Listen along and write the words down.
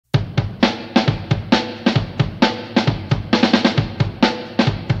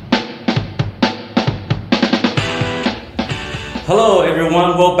Hello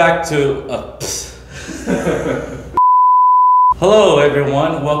everyone, Hello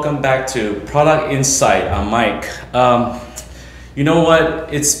everyone, welcome back to Product Insight. I'm Mike. You know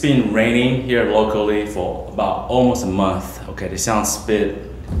what? It's been raining here locally for about almost a month. Okay, this sounds a bit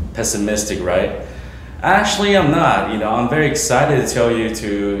pessimistic, right? Actually, I'm not. I'm very excited to tell you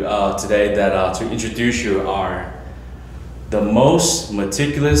today that to introduce you the most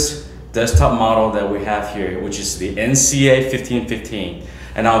meticulous desktop model that we have here, which is the NCA-1515.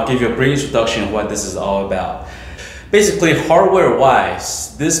 And I'll give you a brief introduction of what this is all about. Basically,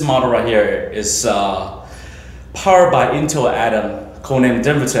 hardware-wise, this model right here is powered by Intel Atom, codenamed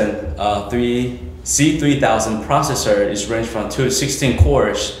Denverton C3000 processor. Is ranged from 2 to 16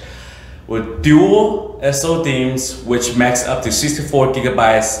 cores with dual SODIMMs, which max up to 64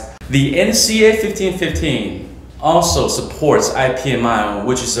 gigabytes. The NCA-1515 also supports IPMI,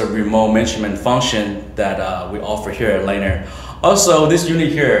 which is a remote measurement function that we offer here at Laner. Also, this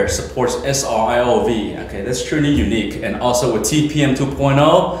unit here supports SRIOV. Okay, that's truly unique, and also with TPM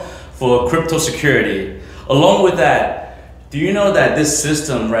 2.0 for crypto security. Along with that, do you know that this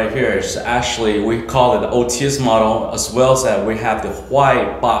system right here is actually, we call it the OTS model, as well as that we have the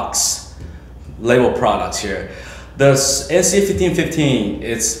whitebox label products here. The NCA-1515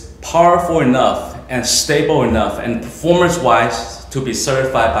 is powerful enough and stable enough and performance-wise to be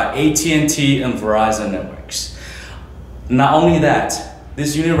certified by AT&T and Verizon networks. Not only that,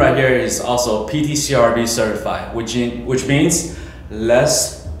 this unit right here is also PTCRB certified, which means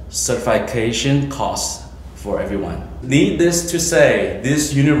less certification costs for everyone. Needless to say,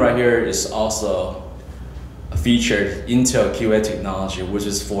 this unit right here is also featured Intel QA technology, which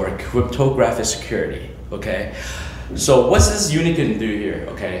is for cryptographic security. Okay. So what's this unit can do here?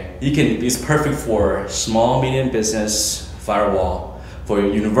 Okay, it's perfect for small medium business firewall, for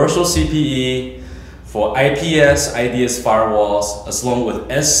universal CPE, for IPS, IDS firewalls, as long with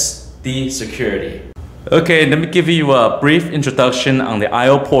SD security. Okay, let me give you a brief introduction on the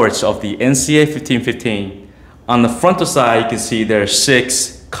I/O ports of the NCA-1515. On the frontal side, you can see there are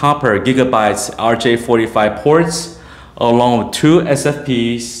 6 copper gigabytes RJ45 ports, along with 2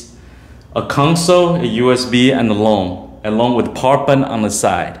 SFPs, a console, a USB, and along with power button on the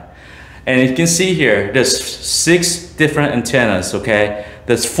side. And you can see here, there's 6 different antennas, okay?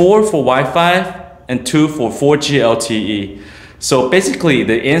 There's 4 for Wi-Fi and 2 for 4G LTE. So basically,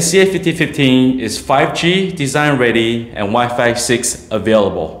 the NCA-1515 is 5G design ready and Wi-Fi 6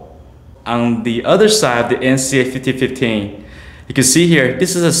 available. On the other side of the NCA-1515, you can see here,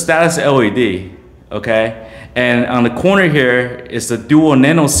 this is a status LED, okay? And on the corner here is the dual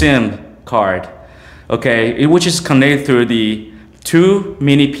nano SIM card, okay, which is connected through the 2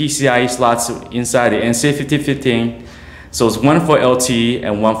 mini PCIe slots inside the NCA-1515. So it's one for LTE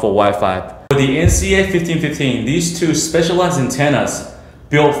and one for Wi-Fi. For the NCA-1515, these 2 specialized antennas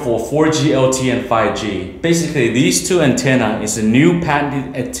built for 4G, LTE, and 5G. Basically, these 2 antennas is a new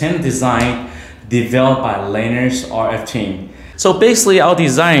patented antenna design developed by Laner's RF team. So basically, our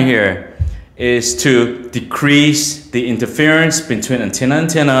design here is to decrease the interference between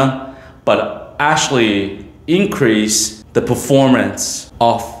antenna, but actually increase the performance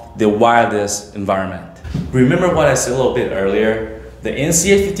of the wireless environment. Remember what I said a little bit earlier? The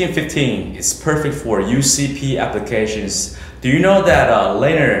NCA-1515 is perfect for uCPE applications. Do you know that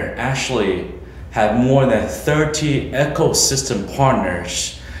Laner actually have more than 30 ecosystem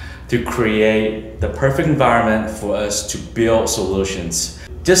partners to create the perfect environment for us to build solutions?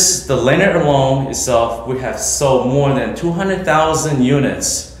 Just the Laner alone itself, we have sold more than 200,000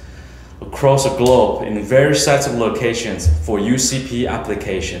 units across the globe in various sites and locations for uCPE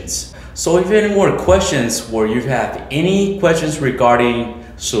applications. So if you have any more questions, or you have any questions regarding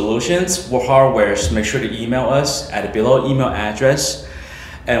solutions or hardware, make sure to email us at the below email address,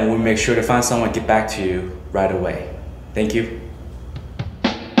 and we'll make sure to find someone to get back to you right away. Thank you.